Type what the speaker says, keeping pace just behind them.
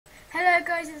Hello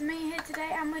guys, it's me here today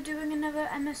and we're doing another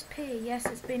MSP. Yes,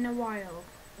 it's been a while.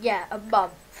 Yeah, a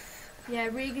month. Yeah,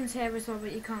 Regan's here as well,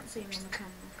 but you can't see him on the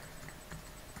camera.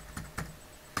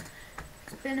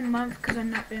 It's been a month because I've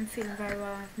not been feeling very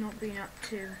well. I've not been up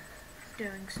to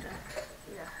doing stuff.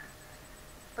 Yeah.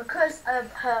 Because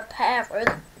her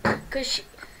parents,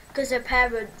 because her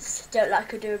parents don't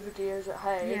like her doing videos at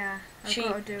home. Yeah,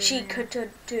 she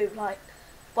couldn't do like.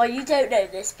 Well, you don't know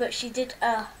this, but she did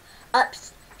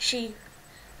she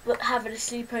was having a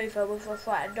sleepover with her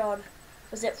friend on,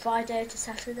 was it Friday to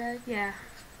Saturday? Yeah,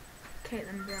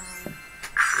 Caitlin Brown.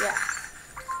 Yeah.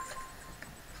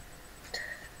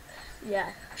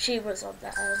 Yeah, she was on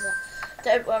there.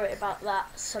 Don't worry about that.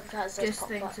 Sometimes there's just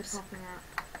pop-ups. things are popping up.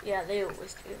 Yeah, they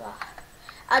always do that.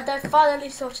 And I finally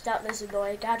sorted out those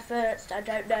annoying adverts. I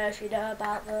don't know if you know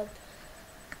about them.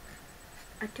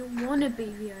 I don't want to be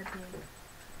VIP.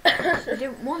 I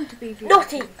don't want to be VIP.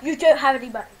 Naughty! You don't have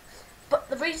any money. But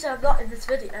the reason I'm not in this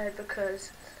video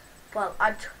because, well,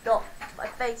 I'm not. My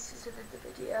face isn't in the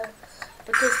video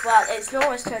because, well, it's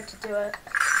Laura's turn to do it.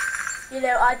 You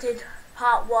know, I did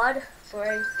part 1,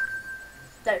 3.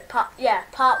 No,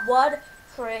 part 1,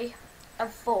 3,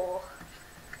 and 4.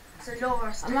 So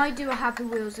Laura's. I might do a Happy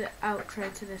Wheels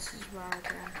outro to this as well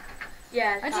again.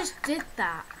 Yeah. I just did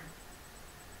that.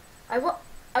 I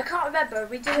can't remember. Are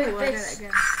we doing this?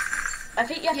 Again. I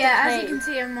think you have to Yeah, play. as you can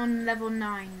see, I'm on level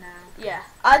 9 now. Yeah,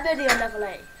 I'm only on level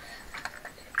 8.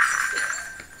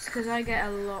 It's because I get a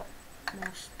lot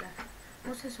more stuff.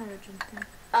 What's this origin thing?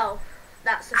 Oh,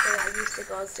 that's the thing I used to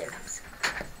go on Sims.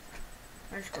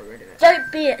 I just got rid of it.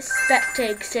 Don't be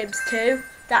expecting Sims 2.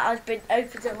 That has been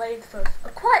open delayed for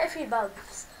quite a few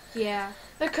months. Yeah.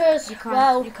 Because you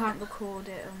can't record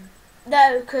it.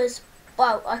 No, because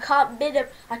I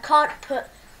can't put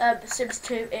Sims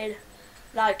 2 in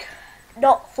like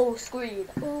not full screen.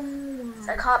 Oh,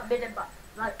 so I can't minimize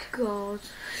like. God.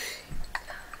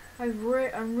 I'm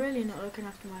really not looking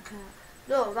after my cat.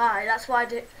 No, right. That's why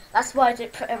I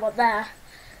didn't put him on there.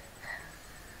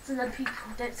 So then people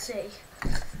don't see.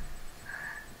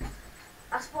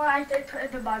 That's why I don't put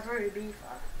him in my room either.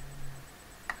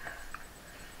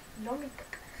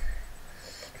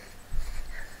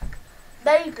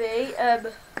 Maybe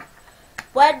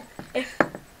if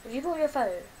you brought your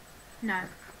phone. No.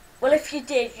 Well, if you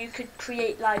did, you could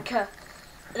create like an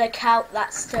account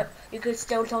you could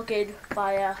still log in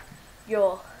via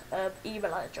your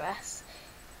email address,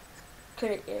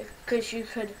 couldn't you? Because you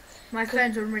could. My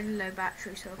phone's on really low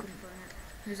battery, so I couldn't bring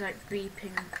it. It was like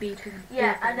beeping and beeping and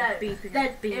yeah, beeping I know. And beeping Then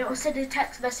and beeping. it will send a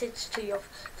text message to your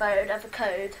phone of a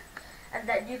code, and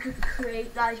then you could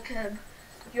create like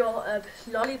your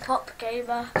lollipop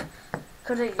gamer,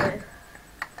 couldn't you?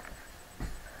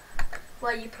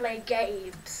 Where you play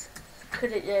games,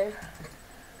 couldn't you?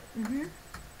 Mhm.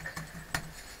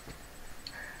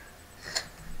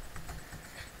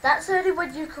 That's only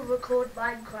when you can record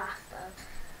Minecraft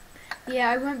though. Yeah,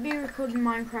 I won't be recording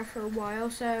Minecraft for a while,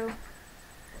 so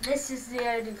this is the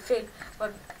only thing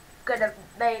I'm gonna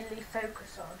mainly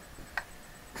focus on.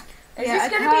 Is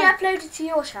this gonna be uploaded to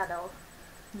your channel?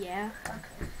 Yeah.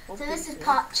 Okay. So this is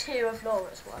part 2 of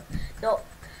Laura's one.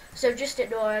 So just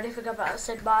ignore anything about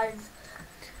said mine.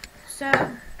 So,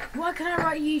 why can I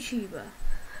write YouTuber?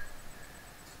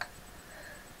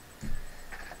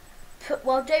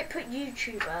 Well, don't put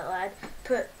YouTuber, lad.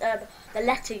 Put the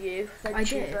letter U. Then I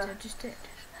tuber. did. I just did.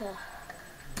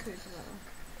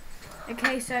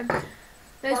 Okay, so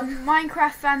there's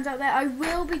Minecraft fans out there. I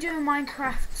will be doing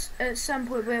Minecraft at some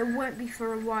point, but it won't be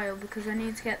for a while because I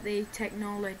need to get the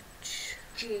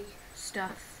technology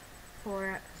stuff for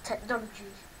it.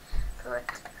 Technology,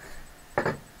 correct.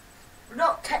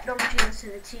 Not technology into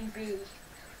the TV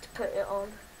to put it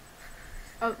on.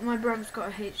 Oh, my brother's got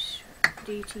a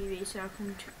HD TV, so I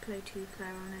can play 2-player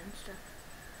on it and stuff.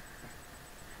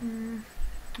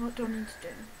 What do I need to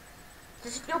do?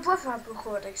 Does your brother have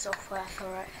recording software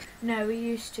for it? No, we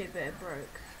used to, but it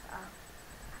broke. Oh.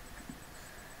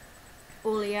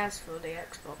 All he has for the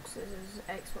Xbox is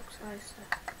Xbox Live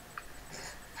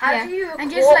stuff. How do you record?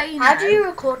 And just let you know, how do you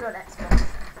record on Xbox?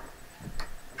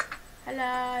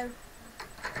 Hello.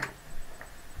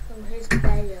 Oh, here's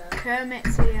Mayor.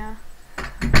 Kermit's here.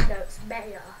 No, it's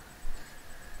Mayor.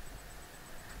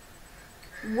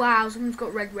 Wow, someone's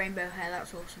got red rainbow hair.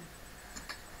 That's awesome.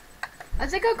 I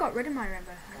think I got rid of my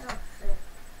rainbow hair.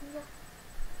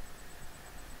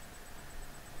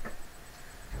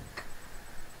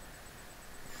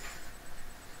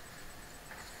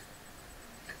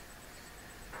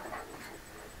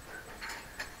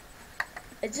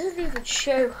 It doesn't even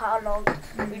show how long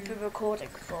we've been recording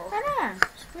for. I know,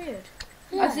 it's weird.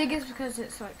 Yeah. I think it's because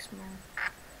it's like small.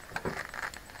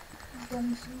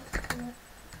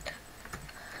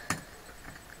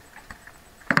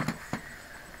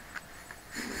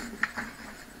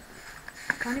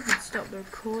 I can't even stop the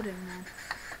recording now.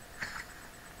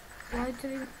 Why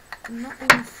did he not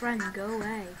being a friend? Go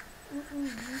away.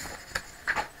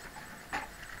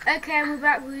 Okay, we're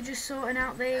back. We were just sorting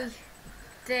out the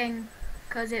thing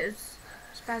because it was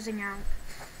spazzing out.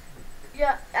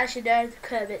 Yeah, as you know,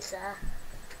 Kermit's there.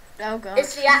 Oh god.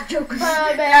 It's the actual Kermit.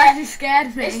 That actually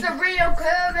scared me. It's the real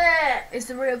Kermit. It's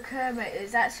the real Kermit.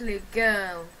 It's actually a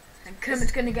girl. And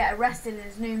Kermit's going to get arrested in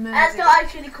his new movie. And it's not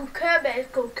actually called Kermit,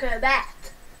 it's called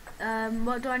Kermit.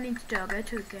 What do I need to do? I'll go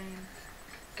to a game.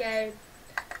 Game.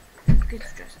 Good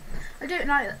stress. I don't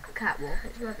like that catwalk.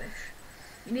 It's rubbish.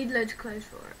 You need loads of clothes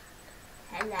for it.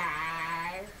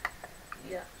 Hello.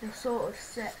 Yeah. They're sort of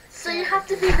set. So you have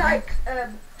to be like,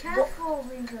 Careful,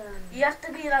 Regan. you have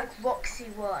to be like Roxy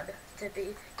 1 to be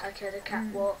like in a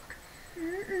catwalk.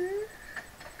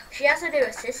 She has a new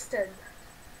assistant.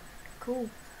 Cool.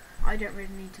 I don't really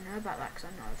need to know about that because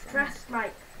I'm not a friend. Dressed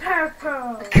like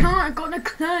purple. I can't. I've got no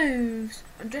clothes.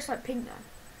 I'm dressed like pink though.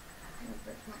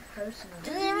 That's not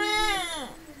personal.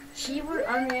 She would,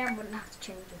 only Anne wouldn't have to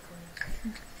change it for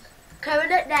you.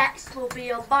 Coming up next will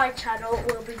be on my channel.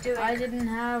 We'll be doing. I didn't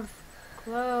have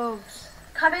clothes.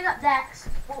 Coming up next,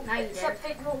 will Now you be do.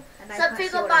 something And I something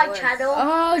can't see on what my it was. channel.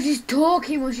 Oh, she's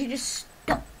talking. Well, she just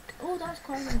stopped. Oh, that's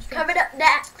quite nice. Coming up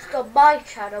next on my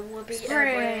channel will be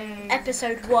Spring.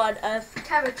 episode 1 of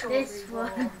Territory This War.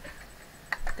 one.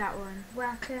 That one.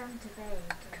 Welcome to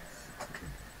Vegas.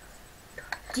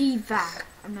 Diva.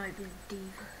 I'm not even a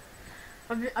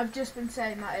diva. I've just been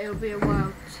saying that it'll be a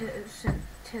while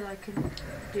till I can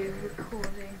do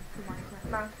recording for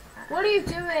Minecraft. What are you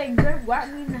doing? Don't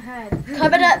whack me in the head.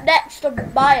 Coming up next on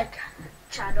my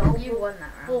channel You won that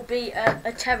round. will be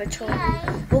a territory.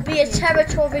 Will be a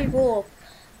Territory War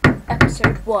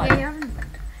episode 1. Yeah, you haven't.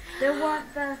 The one,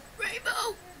 the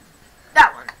Rainbow.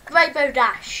 That one. Rainbow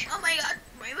Dash. Oh my god.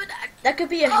 Rainbow Dash. That could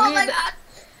be a Oh my human. god.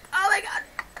 Oh my god.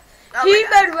 Oh my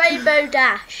god. Human Rainbow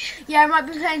Dash. Yeah, I might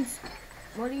be playing.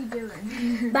 What are you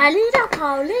doing? My little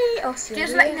pony.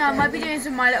 Just let you know, I might be doing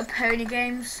some My Little Pony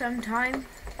games sometime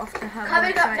off the hub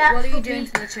Coming up website. next What are you will doing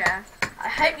be- to the chair? I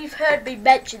hope you've heard me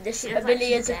mention this Feels like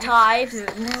millions she's of dead. times.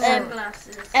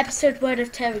 sunglasses. Episode 1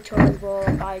 of Territory War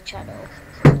on my channel.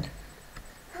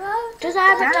 Because I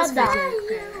haven't Dance done that. video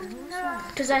game. What's that?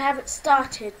 Because I haven't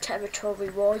started Territory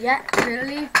War yet.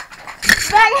 Really? What's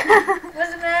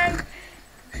the name?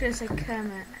 Should have said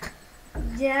Kermit.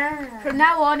 Yeah. From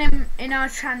now on in our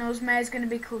channels, May's going to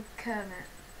be called Kermit.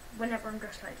 Whenever I'm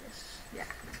dressed like this.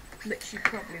 Which you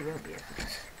probably will be.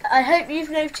 I hope you've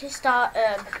noticed our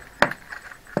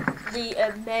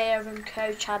the Mayor and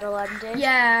Co channel ended.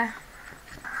 Yeah.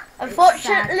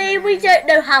 Unfortunately, sad, we man. don't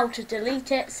know how to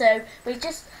delete it, so we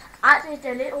just added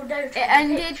a little note. It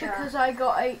ended because I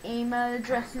got an email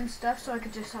address and stuff, so I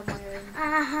could just have my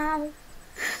own.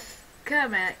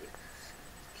 Kermit.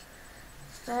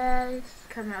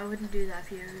 Kermit, I wouldn't do that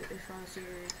if I was you.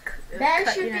 Mayor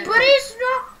Cut should your be, nose but off. it's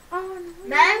not.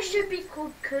 Mayor should be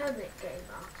called Kermit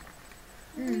Gamer.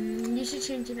 You should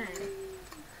change your name.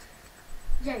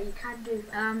 Yeah, you can do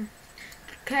that.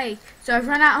 Okay, so I've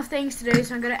run out of things to do,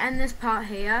 so I'm going to end this part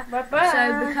here. Bye-bye.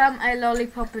 So become a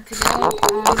lollipopper today. Get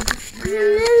off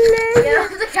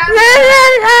the Subscribe.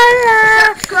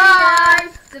 camera. Subscribe.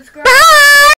 Subscribe.